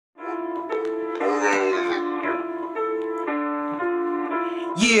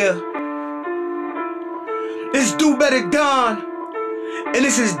Yeah. It's Do Better Don, and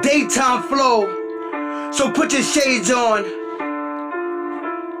this is daytime flow. So put your shades on.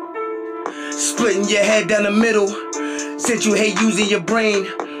 Splitting your head down the middle, since you hate using your brain.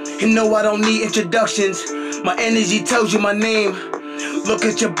 And no, I don't need introductions. My energy tells you my name. Look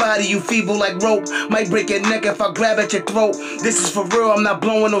at your body, you feeble like rope. Might break your neck if I grab at your throat. This is for real, I'm not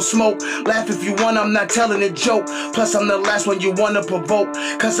blowing no smoke. Laugh if you want, I'm not telling a joke. Plus I'm the last one you wanna provoke,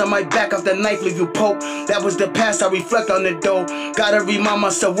 cause I might back off the knife if you poke. That was the past, I reflect on it though. Gotta remind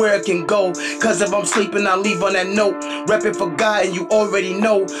myself where it can go, cause if I'm sleeping I leave on that note. Reppin' for God and you already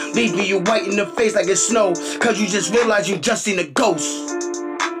know. Leave me you white in the face like it's snow, cause you just realize you just seen a ghost.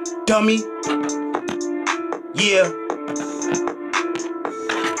 Dummy. Yeah.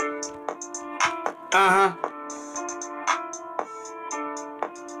 Uh-huh.